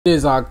It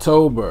is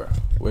October,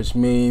 which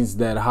means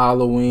that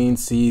Halloween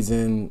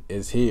season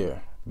is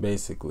here,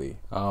 basically.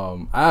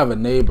 I have a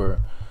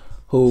neighbor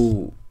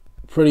who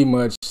pretty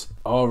much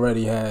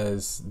already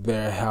has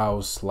their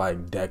house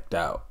like decked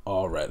out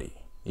already.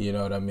 You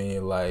know what I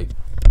mean? Like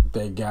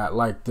they got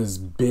like this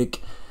big,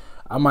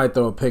 I might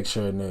throw a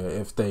picture in there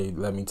if they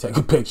let me take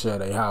a picture of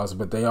their house,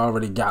 but they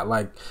already got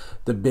like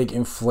the big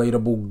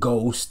inflatable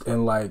ghost,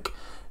 and like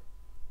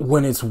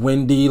when it's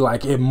windy,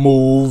 like it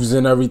moves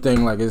and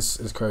everything. Like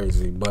it's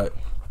crazy. But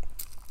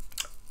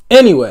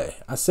anyway,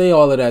 I say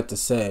all of that to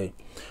say,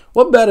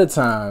 what better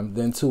time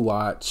than to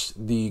watch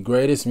the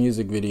greatest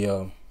music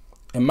video,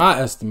 in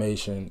my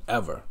estimation,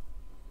 ever.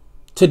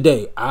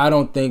 Today, I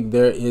don't think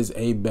there is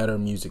a better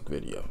music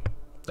video.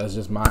 That's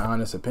just my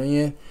honest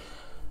opinion.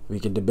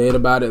 We could debate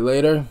about it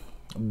later,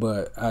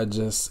 but I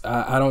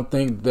don't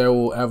think there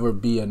will ever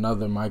be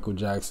another Michael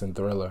Jackson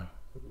Thriller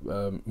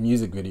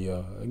music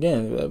video.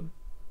 Again,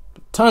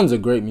 tons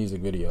of great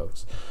music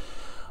videos.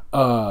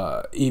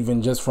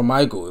 Even just for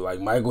Michael. Like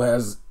Michael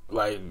has,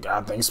 like,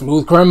 I think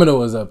Smooth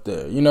Criminal is up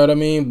there. You know what I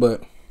mean?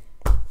 But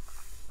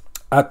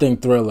I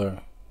think Thriller,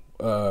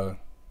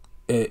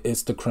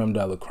 it's the creme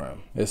de la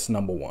creme. It's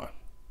number one,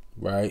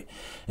 right?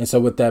 And so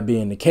with that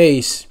being the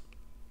case,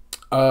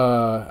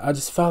 I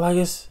just felt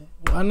like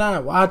why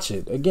not watch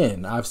it?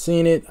 Again, I've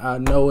seen it. I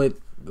know it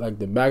like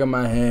the back of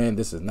my hand.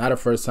 This is not a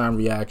first time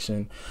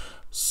reaction,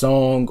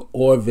 song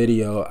or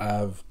video.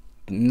 I've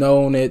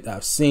known it.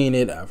 I've seen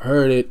it. I've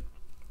heard it.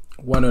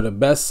 One of the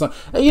best songs.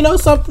 And you know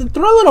something?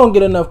 Thriller don't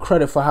get enough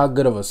credit for how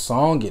good of a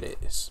song it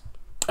is.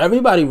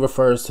 Everybody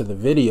refers to the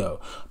video,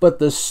 but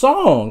the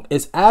song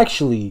is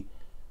actually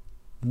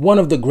one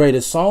of the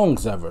greatest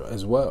songs ever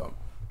as well.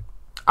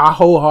 I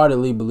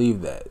wholeheartedly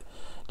believe that.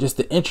 Just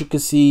the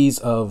intricacies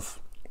of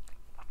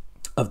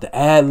the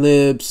ad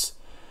libs,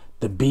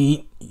 the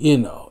beat, you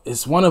know,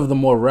 it's one of the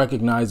more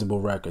recognizable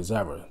records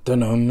ever.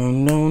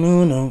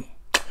 Dun-dun-dun-dun-dun-dun.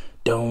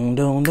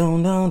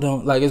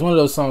 Dun-dun-dun-dun-dun. Like, it's one of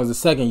those songs, the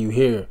second you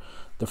hear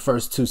the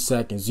first 2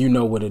 seconds, you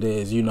know what it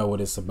is, you know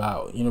what it's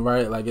about, you know,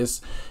 right? Like,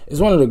 it's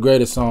one of the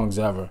greatest songs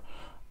ever.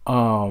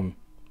 And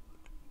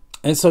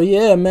so,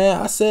 yeah,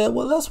 man, I said,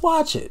 well, let's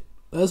watch it.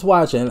 Let's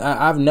watch it. And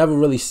I've never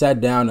really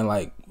sat down and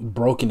like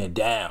broken it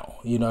down.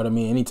 You know what I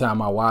mean?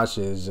 Anytime I watch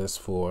it, it's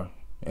just for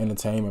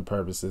entertainment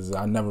purposes.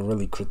 I never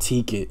really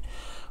critique it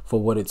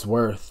for what it's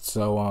worth.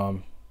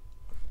 So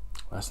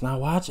let's not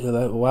watch it.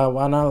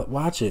 Why not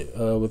watch it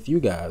with you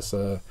guys?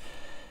 And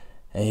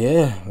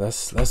yeah,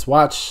 let's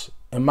watch,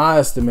 in my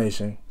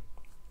estimation,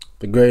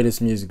 the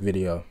greatest music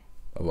video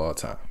of all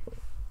time.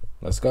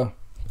 Let's go.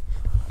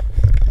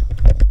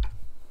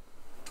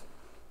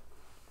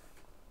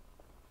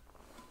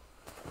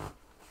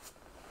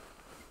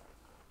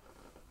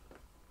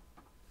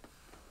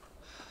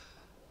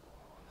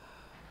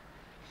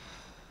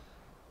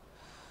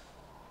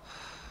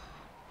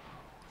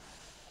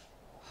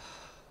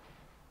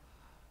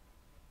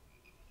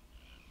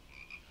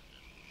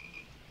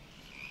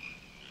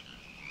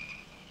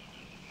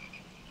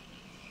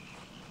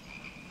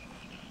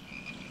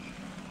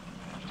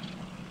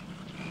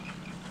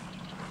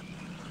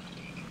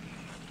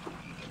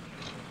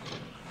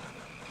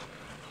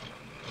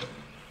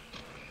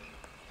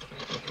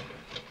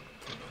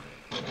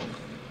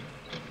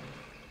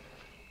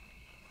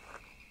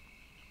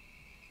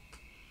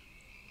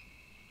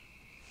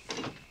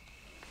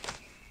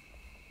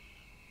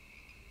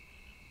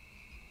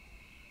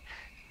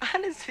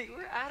 Honestly,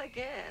 we're out of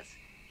gas.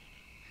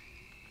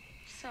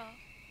 So,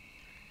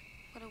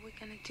 what are we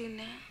gonna do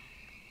now?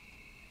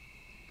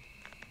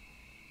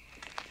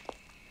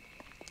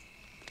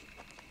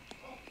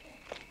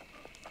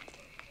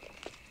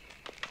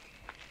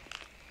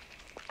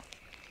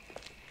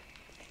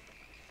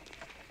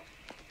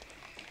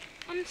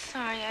 I'm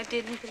sorry I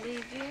didn't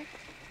believe you.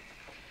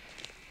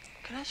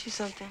 Can I ask you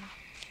something?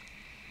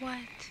 What?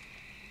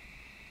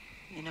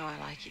 You know I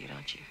like you,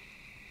 don't you?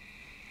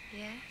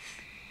 Yes?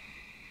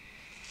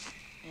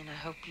 And I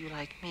hope you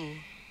like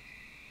me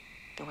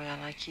the way I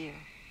like you.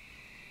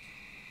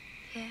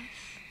 Yes?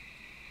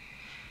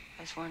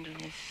 I was wondering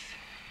if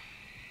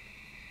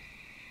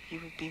you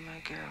would be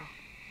my girl.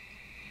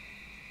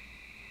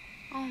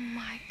 Oh,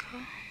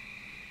 Michael.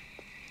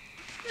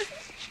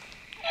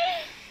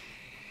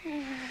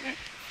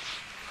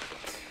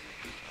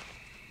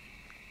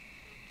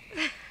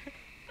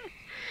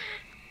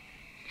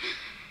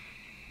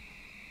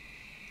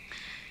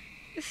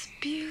 It's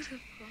beautiful.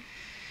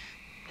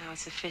 Now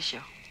it's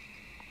official.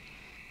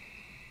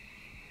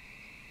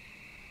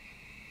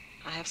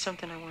 I have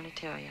something I want to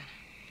tell you.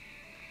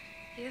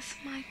 Yes,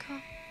 Michael?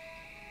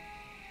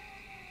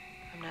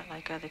 I'm not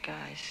like other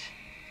guys.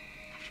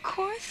 Of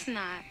course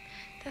not.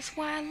 That's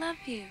why I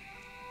love you.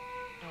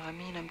 No, I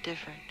mean I'm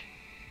different.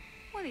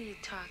 What are you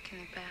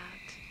talking about?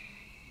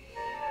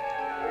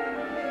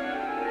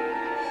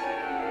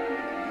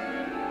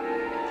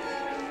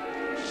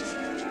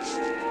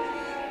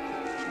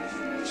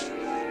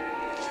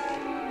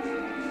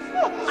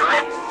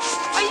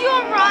 Are you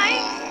all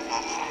right?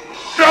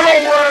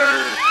 Get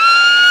away!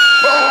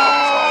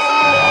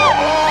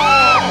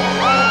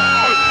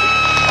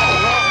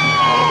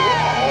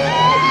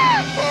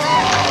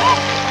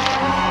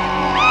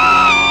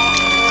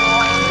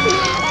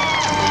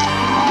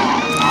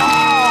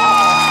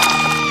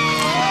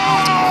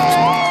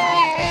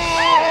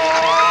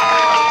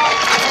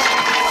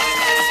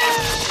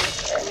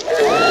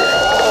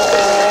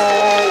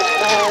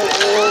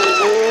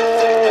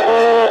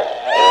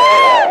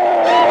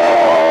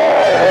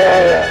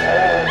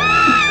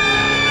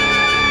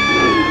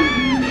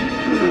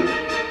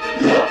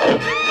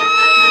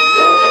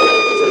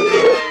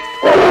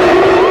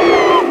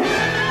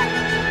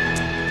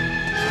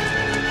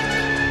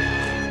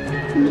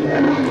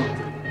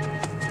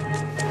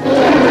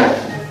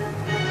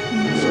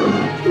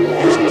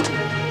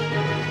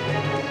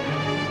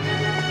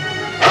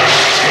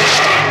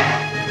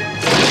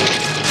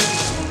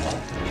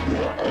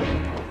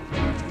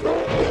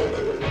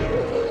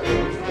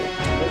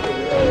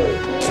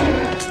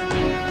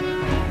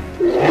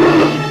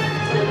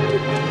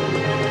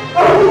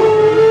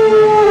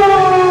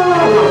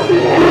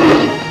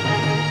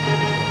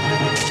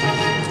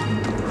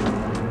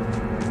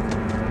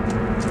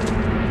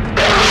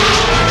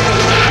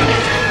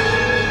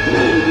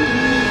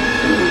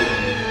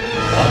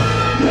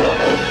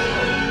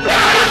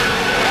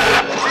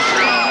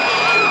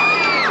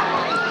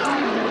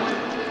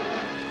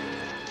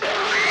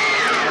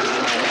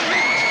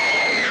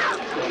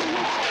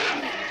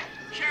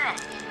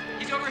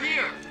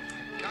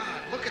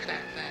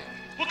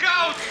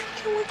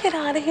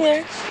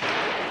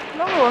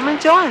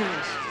 enjoying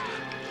this.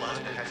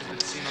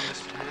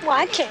 Well,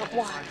 I can't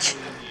watch.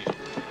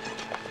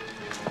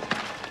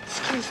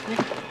 Excuse me.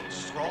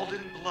 Scrawled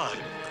in blood.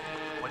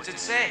 What's it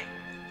say?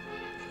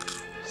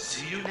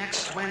 See you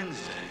next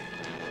Wednesday.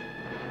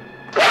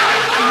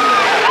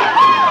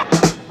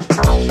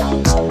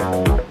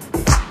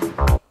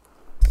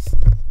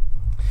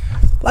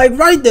 Like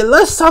right there,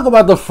 let's talk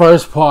about the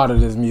first part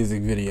of this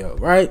music video,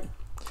 right?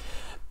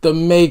 The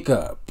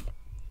makeup,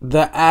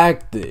 the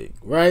acting,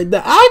 right? The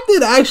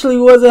acting actually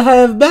wasn't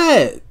half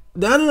bad.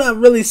 Now that I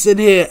really sit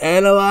here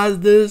and analyze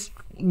this,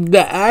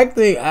 the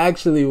acting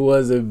actually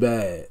wasn't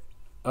bad.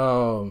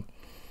 I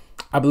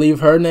believe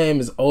her name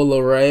is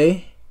Ola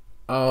Ray.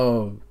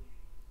 You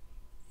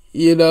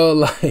know,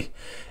 like,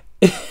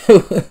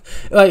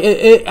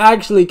 it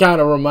actually kind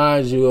of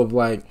reminds you of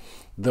like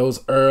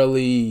those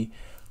early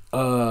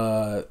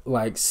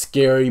like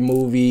scary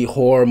movie,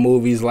 horror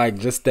movies, like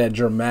just that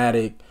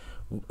dramatic,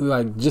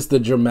 like just the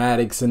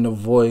dramatics in the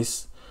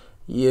voice,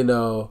 you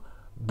know.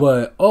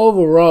 But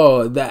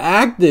overall, the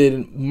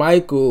acting,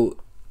 Michael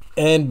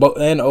and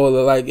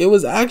Ola, like, it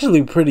was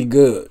actually pretty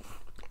good,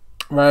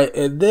 right?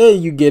 And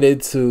then you get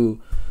into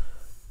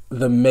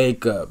the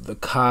makeup, the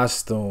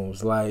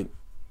costumes, like,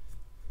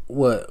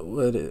 what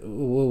would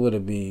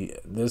it be?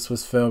 This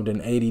was filmed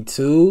in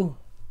 82.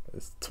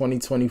 It's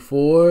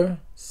 2024.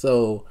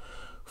 So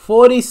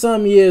 40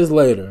 some years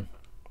later,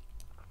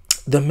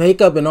 the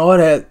makeup and all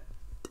that,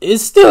 it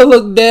still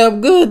looked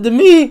damn good to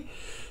me.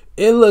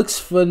 It looks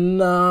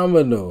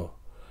phenomenal.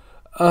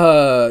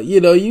 You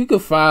know, you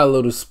could find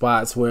little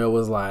spots where it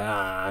was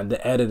like,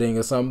 the editing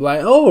or something.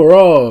 Like,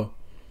 overall,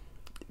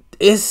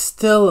 it's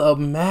still a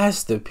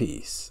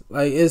masterpiece.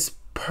 Like, it's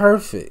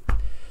perfect.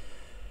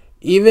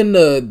 Even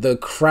the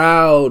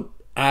crowd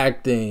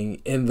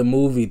acting in the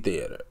movie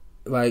theater,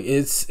 like,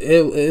 it's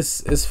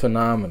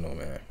phenomenal,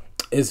 man.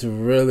 It's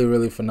really,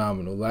 really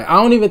phenomenal. Like, I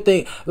don't even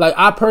think, like,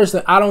 I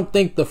don't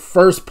think the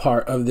first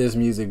part of this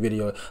music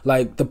video,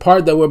 like the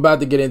part that we're about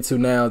to get into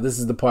now, this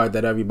is the part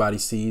that everybody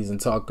sees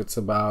and talks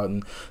about,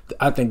 and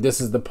I think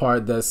this is the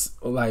part that's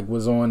like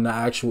was on the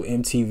actual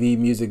MTV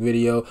music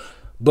video.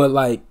 But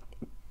like,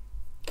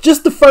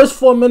 just the first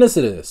 4 minutes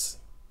of this,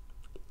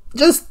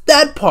 just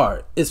that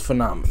part is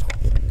phenomenal.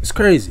 It's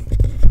crazy.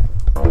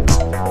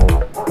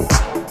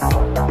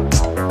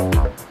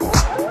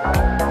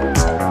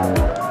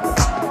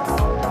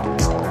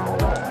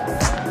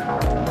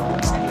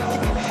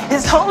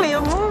 It's only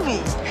a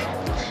movie.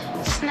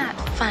 It's not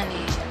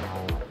funny.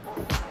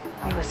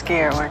 You were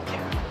scared, weren't you?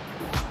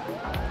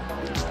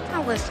 I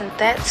wasn't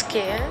that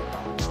scared.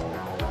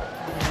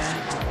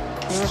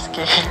 Yeah, you were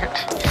scared.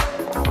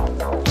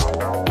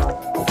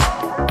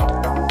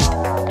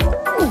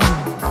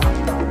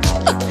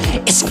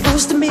 It's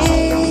close to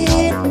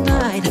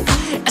midnight.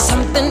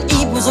 Something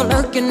evil's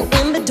lurking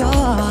in the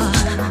dark.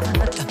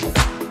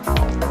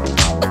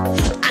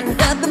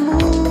 Under the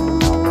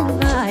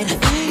moonlight,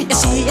 you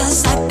see a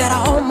sight that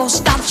almost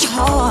stops your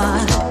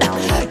heart.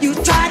 You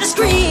try to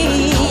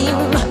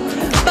scream,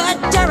 but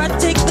terror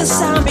takes the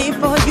sound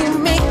before you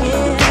make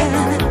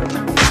it.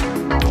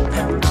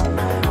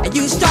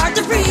 You start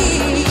to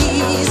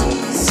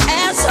freeze,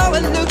 and so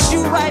it looks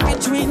you right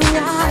between the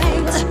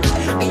eyes.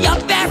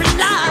 You're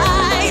paralyzed.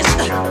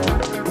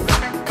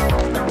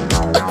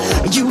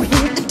 You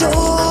hear the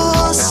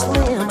door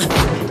slam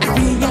and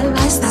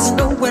realize there's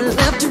nowhere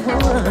left to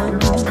run.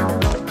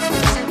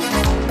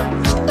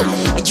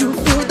 You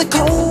feel the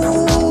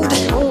cold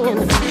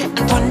hand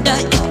and wonder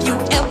if you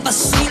ever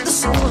see the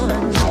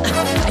sun.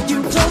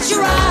 You close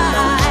your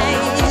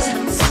eyes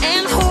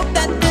and hope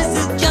that this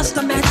is just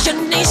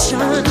imagination,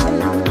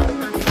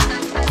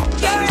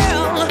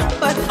 girl.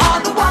 But all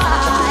the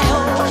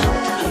while,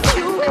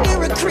 you hear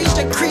a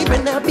creature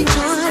creeping up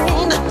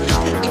behind.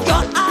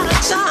 You're out of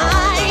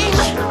time.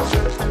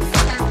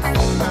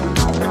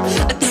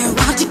 They're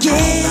out to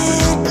get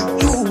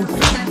you.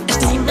 There's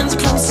demons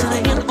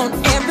closing in on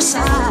every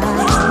side.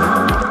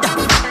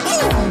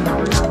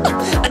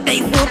 They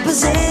will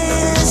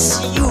possess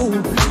you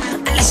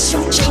unless you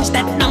change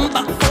that number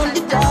on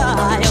your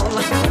dial.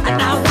 And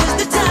now is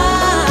the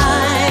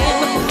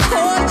time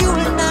for you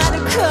and I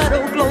to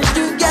cuddle close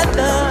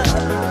together.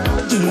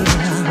 Yeah,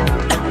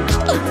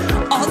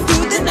 all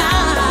through the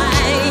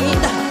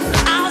night,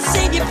 I'll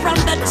save you from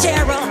the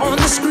terror on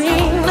the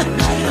screen.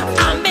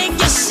 I'll make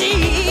you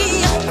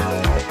see.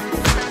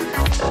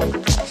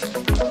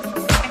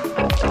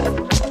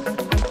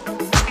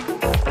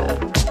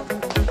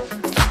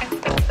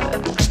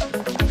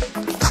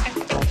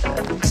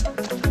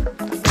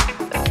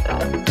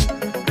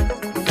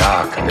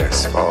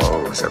 Darkness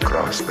falls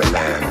across the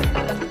land.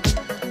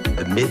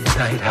 The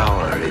midnight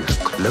hour is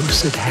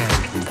close at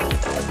hand.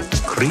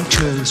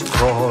 Creatures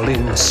crawl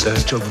in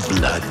search of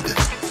blood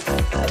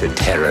to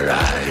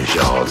terrorize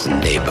your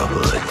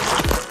neighborhood.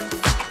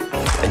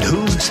 And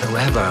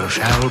whosoever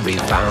shall be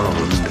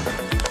found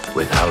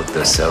without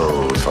the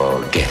soul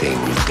for getting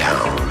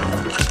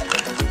down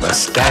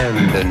must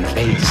stand and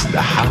face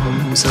the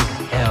hounds of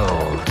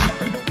hell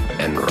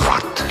and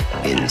rot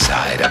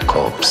inside a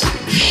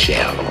corpse's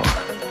shell.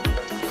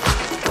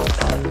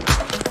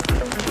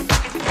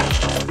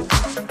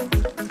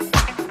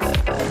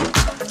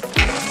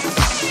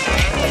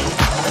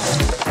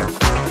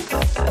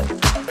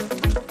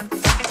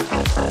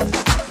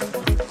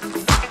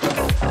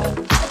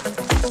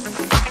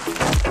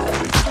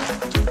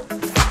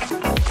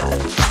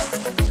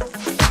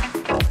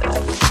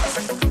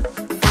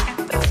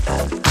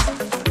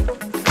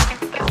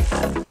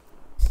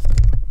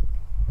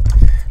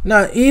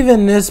 Now,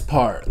 even this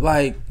part,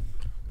 like,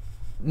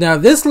 now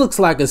this looks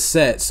like a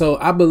set. So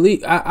I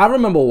believe I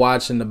remember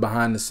watching the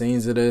behind the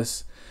scenes of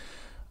this.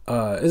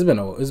 It's been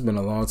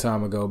a long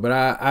time ago, but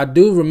I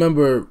do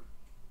remember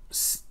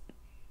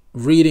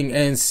reading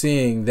and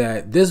seeing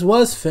that this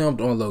was filmed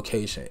on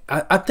location.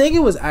 I think it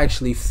was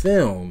actually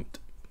filmed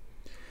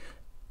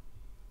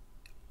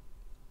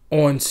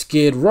on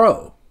Skid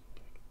Row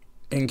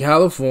in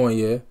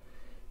California.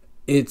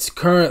 It's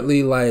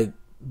currently like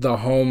the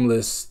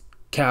homeless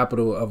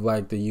capital of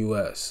like the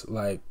US.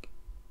 Like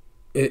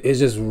it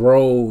just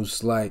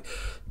rose like,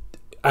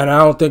 and I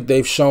don't think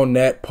they've shown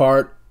that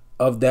part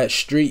of that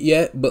street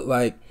yet, but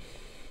like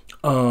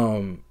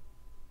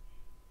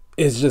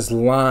it's just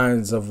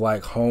lines of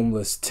like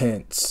homeless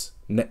tents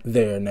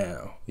there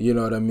now. You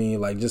know what I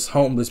mean? Like just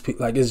homeless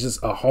people, like it's just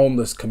a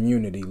homeless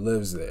community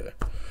lives there.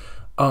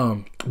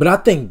 But I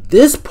think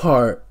this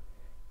part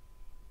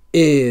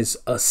is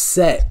a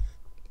set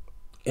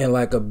in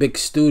like a big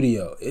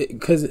studio,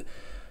 because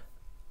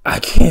I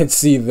can't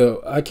see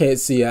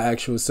an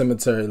actual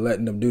cemetery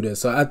letting them do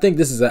this. So I think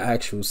this is an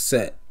actual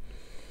set,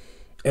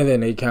 and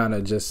then they kind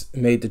of just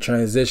made the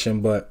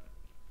transition. But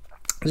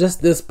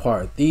just this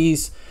part,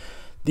 these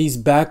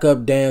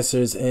backup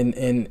dancers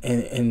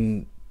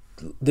and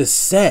the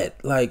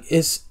set, like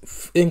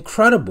it's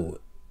incredible.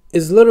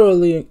 It's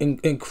literally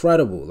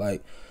incredible.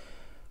 Like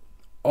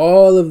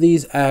all of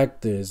these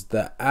actors,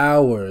 the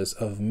hours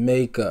of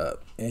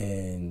makeup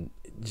and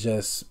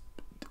just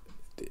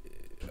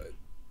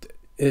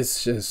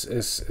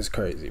it's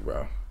crazy,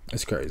 bro.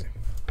 It's crazy.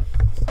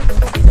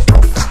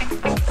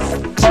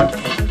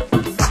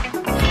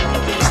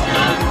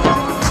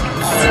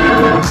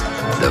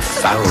 The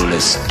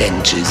foulest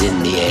stenches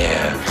in the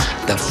air,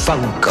 the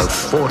funk of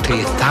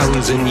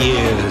 40,000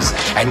 years,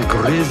 and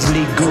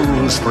grisly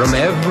ghouls from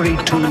every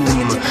tomb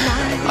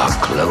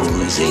are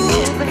closing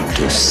in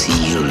to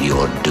seal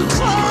your doom.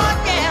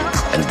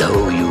 And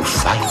though you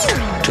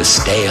fight to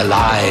stay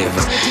alive,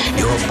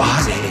 your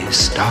body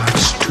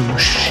starts to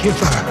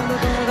shiver,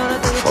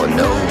 for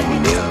no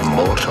mere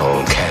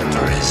mortal can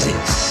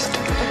resist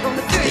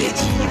the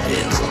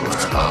evil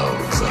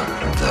of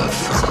the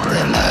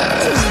thriller.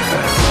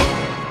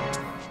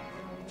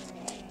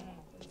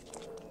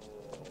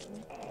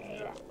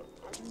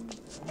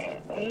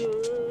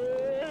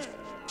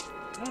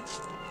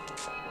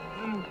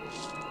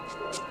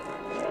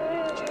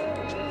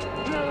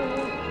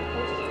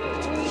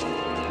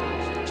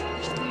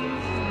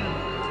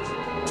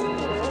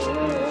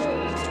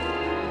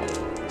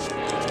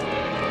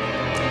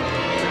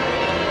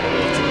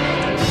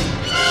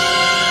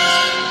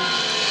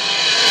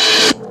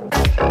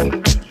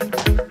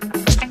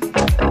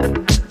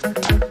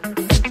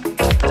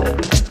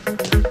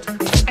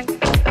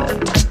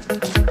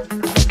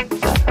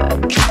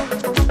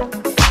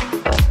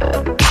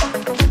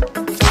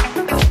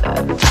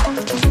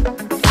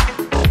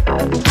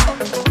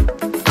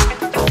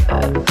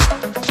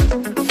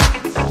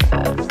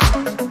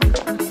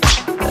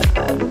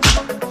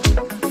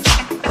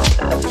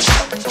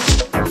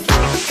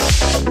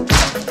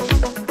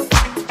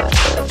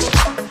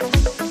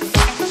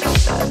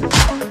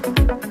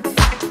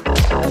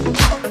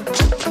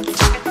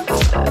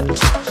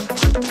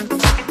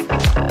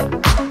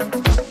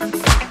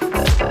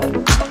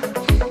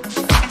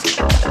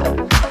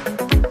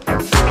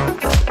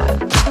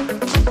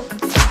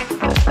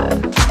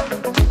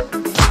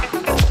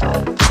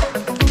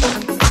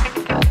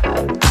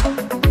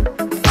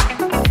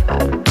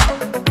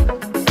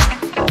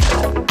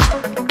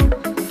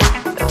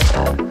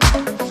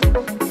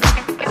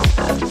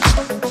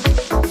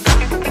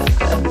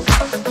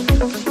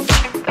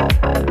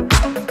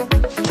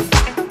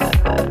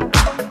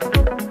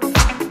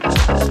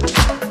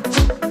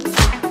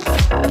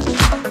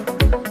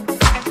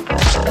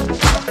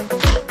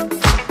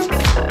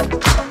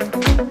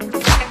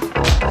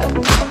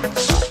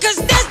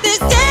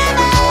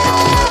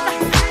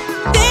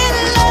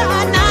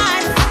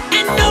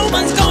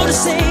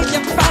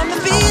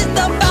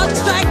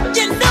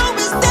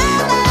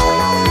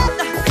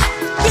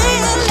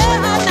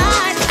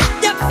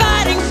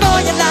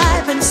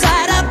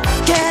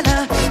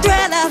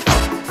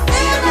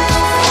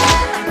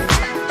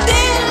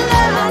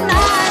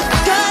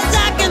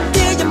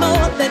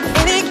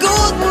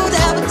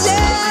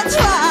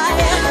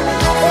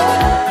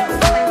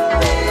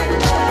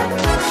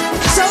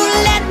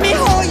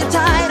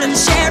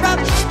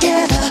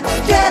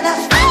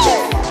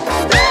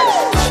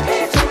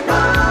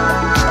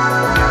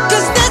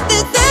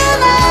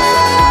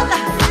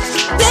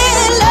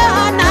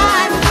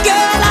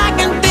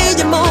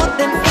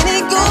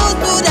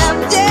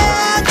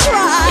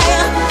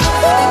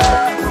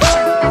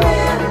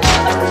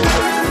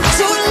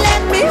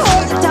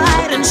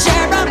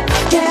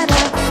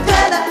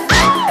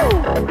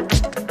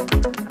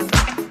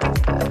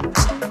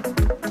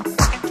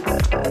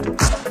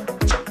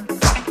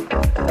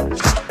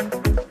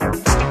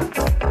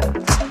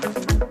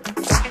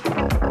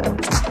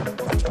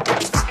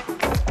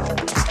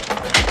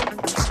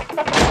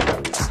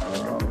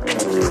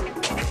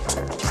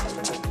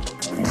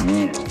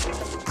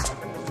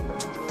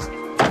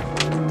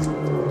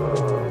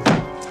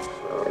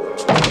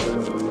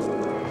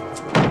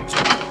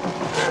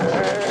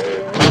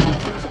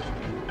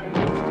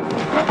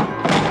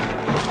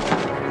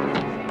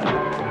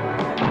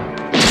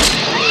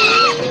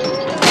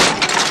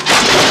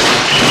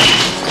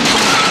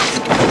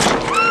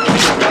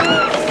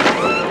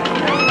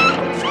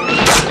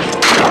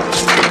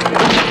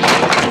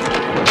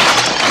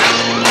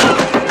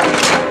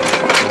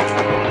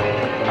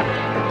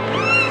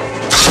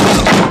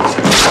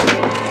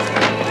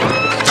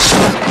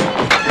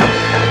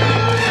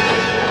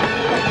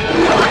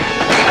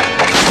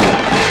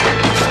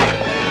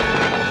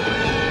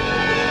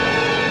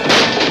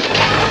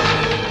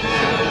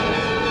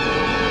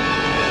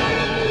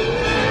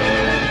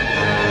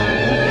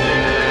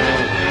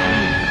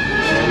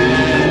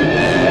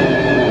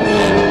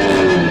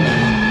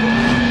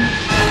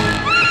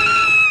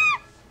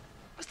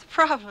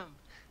 problem?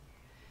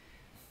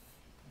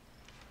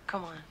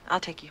 Come on,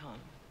 I'll take you home.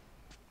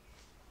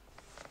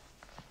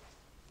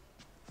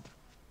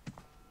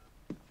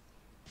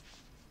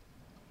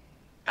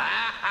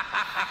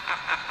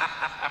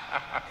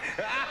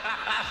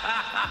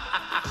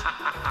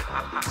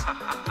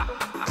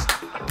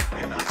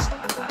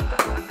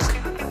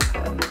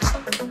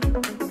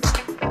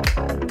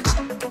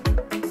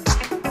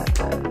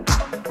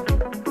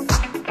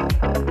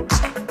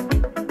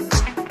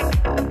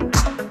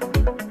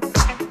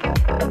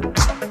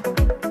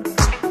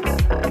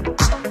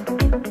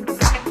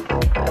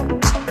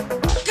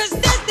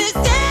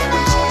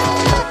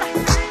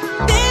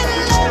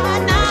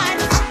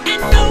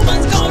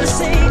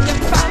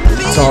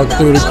 Talk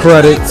through the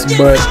credits,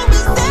 but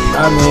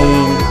I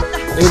mean,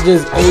 it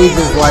just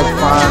ages like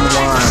fine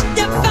wine,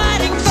 bro.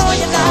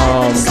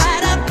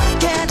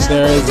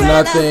 There is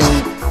nothing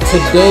to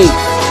date.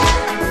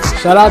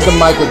 Shout out to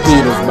Michael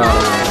Peters, by the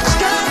way.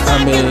 I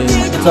mean,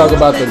 you talk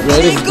about the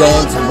greatest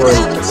dance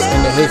break in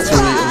the history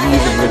of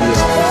music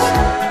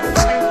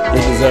videos.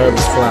 He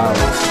deserves his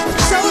flowers.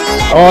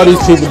 All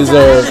these people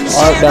deserve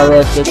art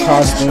director,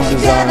 costume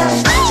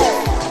design.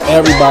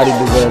 Everybody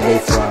deserves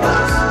their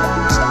flowers.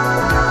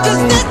 I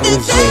mean,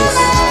 it's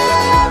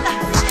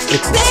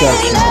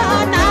exceptional.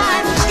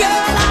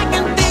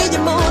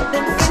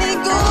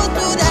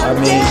 I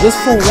mean, just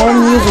for one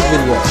music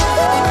video.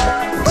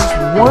 Just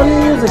one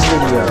music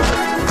video.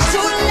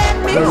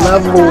 The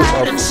level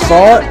of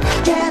thought,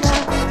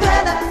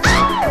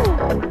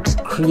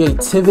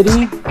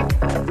 creativity,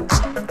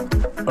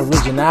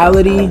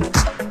 originality.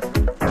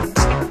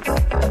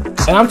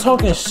 And I'm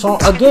talking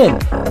song again.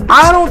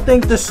 I don't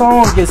think the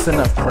song gets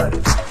enough credit.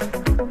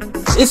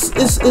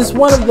 It's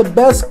one of the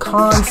best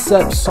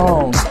concept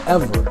songs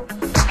ever.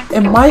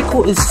 And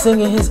Michael is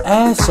singing his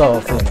ass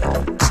off in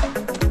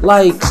it.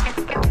 Like,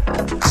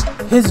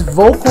 his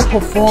vocal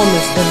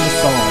performance in the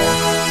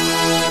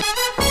song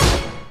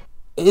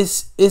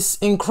is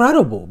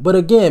incredible. But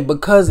again,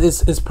 because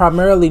it's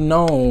primarily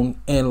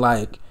known and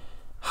like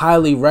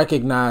highly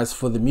recognized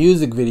for the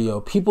music video,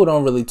 people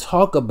don't really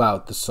talk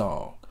about the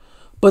song.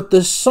 But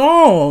the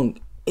song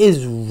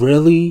is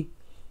really,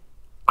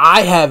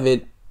 I have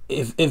it.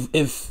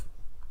 If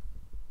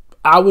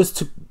I was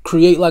to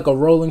create like a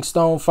Rolling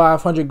Stone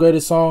 500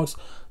 greatest songs,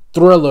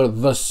 Thriller,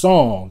 the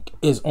song,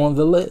 is on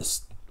the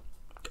list.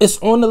 It's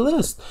on the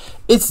list.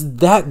 It's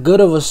that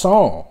good of a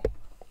song.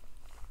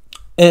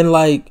 And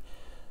like,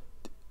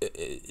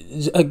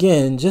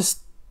 again,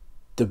 just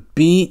the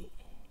beat,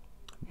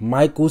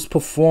 Michael's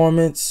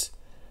performance,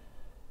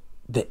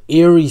 the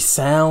eerie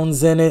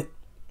sounds in it,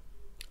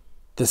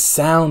 the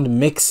sound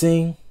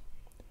mixing.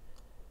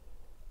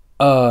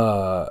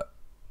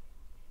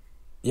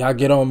 Y'all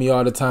get on me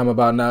all the time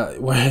about not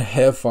wearing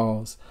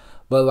headphones,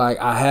 but like,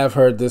 I have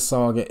heard this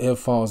song in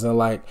earphones, and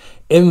like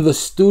in the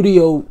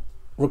studio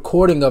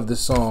recording of the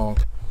song,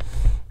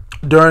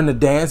 during the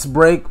dance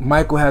break,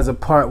 Michael has a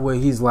part where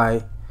he's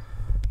like,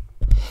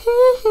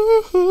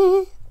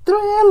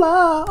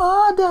 Thriller,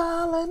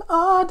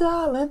 oh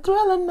darling,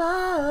 Thriller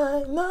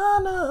night,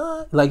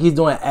 no. Like, he's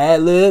doing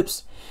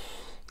ad-libs,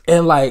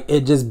 and like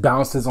it just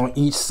bounces on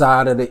each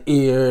side of the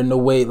ear and the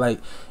way, like,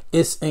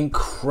 it's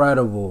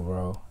incredible,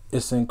 bro.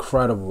 It's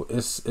incredible.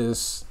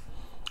 It's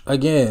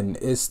again,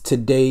 it's to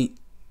date,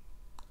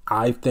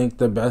 I think,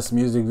 the best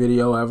music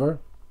video ever.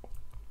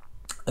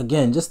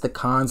 Again, just the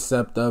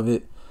concept of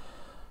it,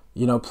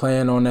 you know,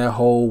 playing on that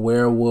whole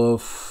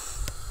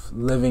werewolf,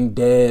 living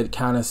dead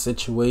kind of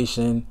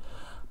situation.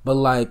 But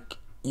like,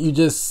 you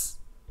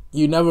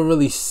never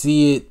really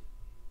see it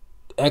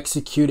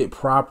executed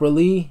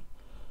properly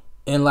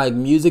in like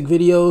music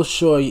videos.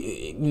 Sure,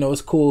 you know,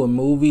 it's cool in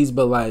movies,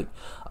 but like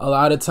a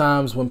lot of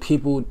times when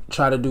people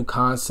try to do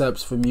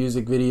concepts for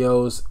music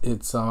videos,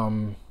 it's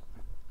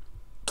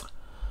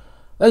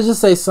let's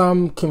just say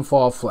some can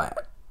fall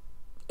flat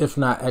if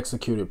not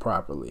executed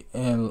properly.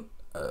 And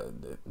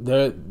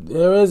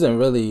there isn't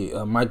really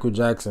a Michael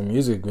Jackson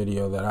music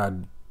video that I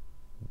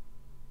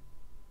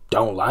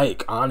don't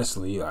like,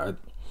 honestly.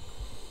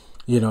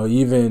 You know,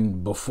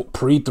 even before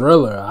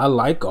pre-Thriller, I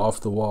like Off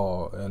the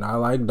Wall, and I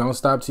like Don't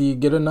Stop Till You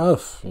Get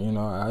Enough. You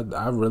know,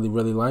 I really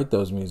like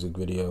those music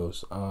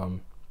videos.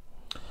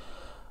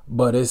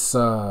 But it's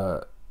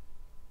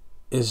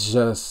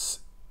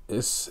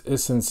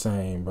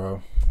insane,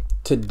 bro.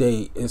 To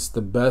date, it's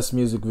the best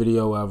music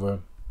video ever.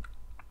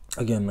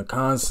 Again, the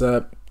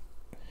concept,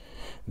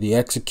 the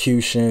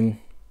execution,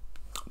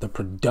 the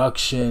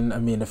production. I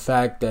mean, the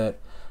fact that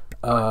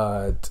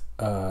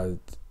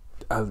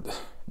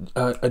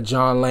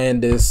John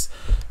Landis,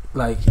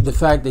 like the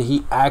fact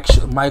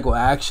that Michael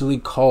actually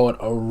called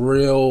a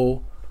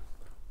real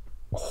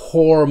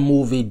horror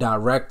movie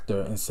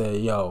director and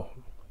said, yo,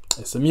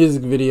 it's a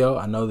music video.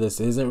 I know this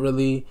isn't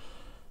really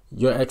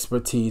your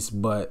expertise,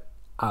 but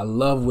I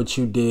love what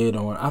you did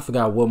on, I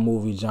forgot what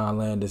movie John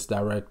Landis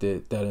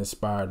directed that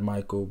inspired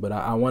Michael, but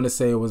I want to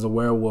say it was a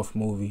werewolf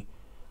movie.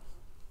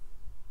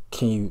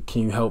 Can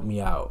you help me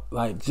out?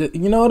 Like,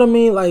 you know what I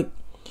mean? Like,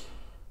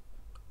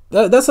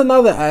 that's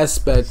another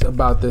aspect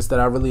about this that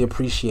I really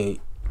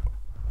appreciate.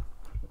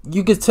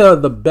 You could tell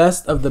the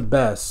best of the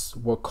best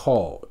were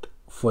called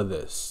for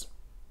this,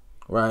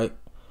 right?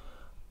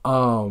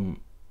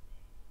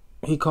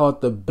 He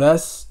called the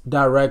best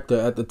director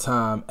at the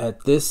time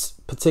at this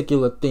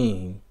particular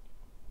theme.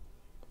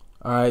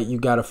 All right, you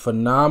got a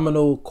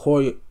phenomenal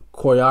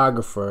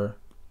choreographer,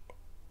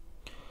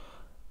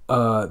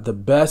 the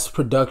best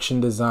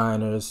production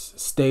designers,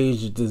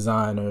 stage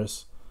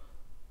designers,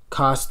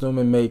 costume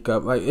and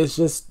makeup. Like, it's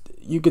just,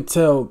 you could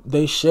tell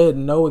they shed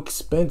no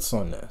expense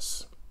on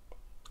this.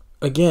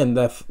 Again,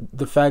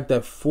 the fact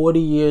that 40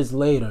 years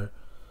later,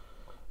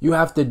 you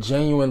have to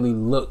genuinely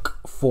look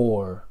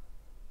for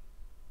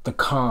the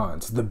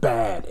cons, the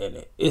bad in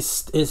it.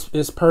 It's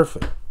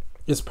perfect.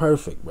 It's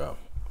perfect, bro.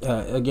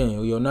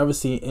 Again, you'll never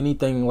see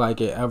anything like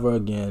it ever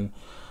again.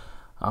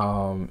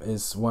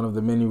 It's one of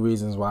the many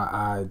reasons why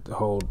I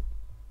hold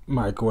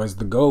Michael as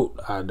the GOAT.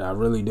 I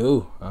really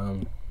do.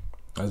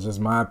 That's just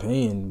my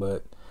opinion,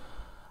 but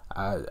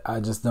I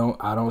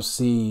don't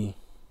see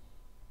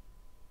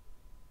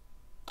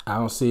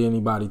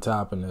anybody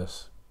topping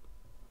this.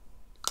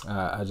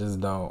 I just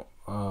don't.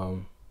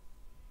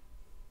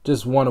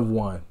 Just one of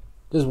one.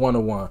 Just one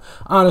of one.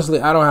 Honestly,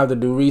 I don't have to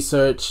do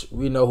research.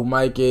 We know who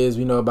Mike is.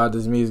 We know about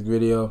this music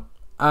video.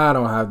 I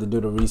don't have to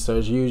do the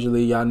research.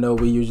 Usually, y'all know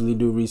we usually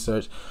do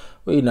research.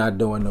 We not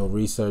doing no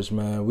research,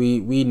 man.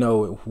 We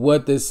know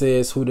what this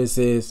is, who this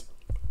is.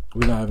 I'm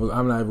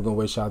not even gonna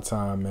waste y'all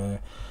time, man.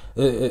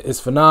 It's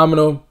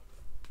phenomenal.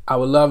 I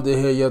would love to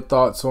hear your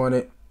thoughts on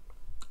it.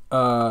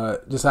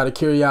 Just out of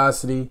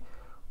curiosity,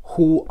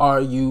 who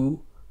are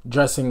you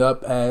dressing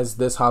up as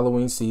this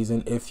Halloween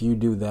season, if you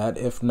do that?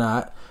 If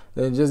not,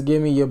 then just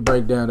give me your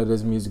breakdown of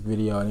this music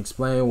video and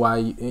explain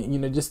why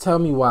just tell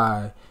me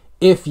why,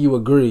 if you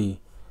agree,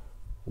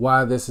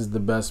 why this is the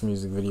best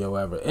music video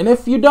ever. And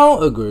if you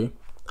don't agree,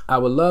 I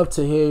would love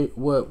to hear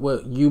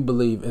what you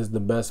believe is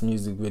the best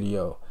music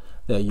video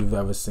that you've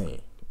ever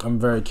seen. I'm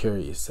very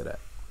curious to that.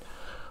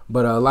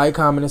 But like,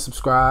 comment, and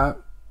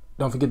subscribe.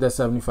 Don't forget that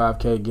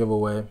 75K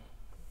giveaway.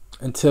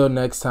 Until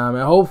next time,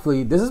 and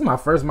hopefully this is my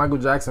first Michael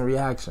Jackson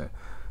reaction.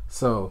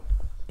 So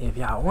if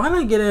y'all want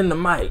to get into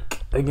Mike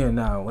again,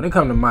 now when it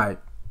comes to Mike,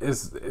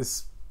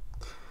 it's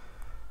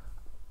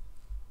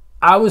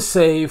I would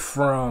say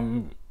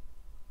from,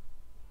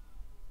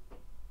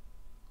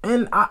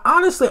 and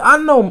honestly I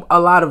know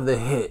a lot of the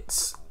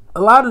hits,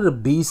 a lot of the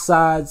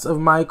B-sides of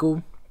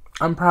Michael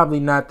I'm probably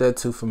not that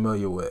too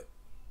familiar with,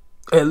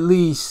 at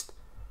least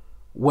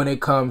when it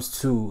comes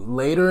to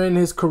later in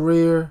his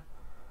career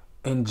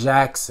and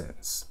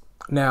Jackson's.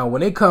 Now,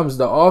 when it comes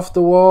to Off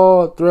the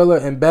Wall, Thriller,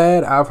 and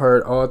Bad, I've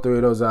heard all three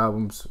of those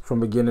albums from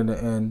beginning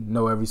to end,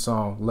 know every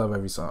song, love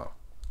every song.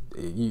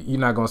 You're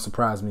not going to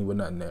surprise me with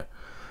nothing there.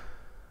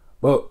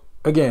 But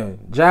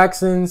again,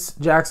 Jackson's,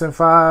 Jackson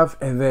 5,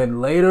 and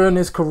then later in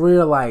his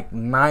career, like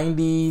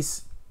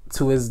 90s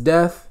to his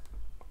death,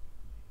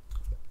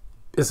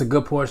 it's a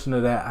good portion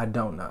of that I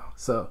don't know.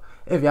 So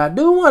if y'all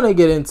do want to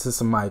get into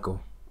some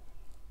Michael,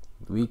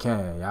 we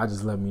can. Y'all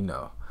just let me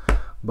know.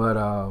 But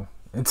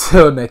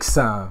until next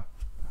time,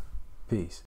 peace.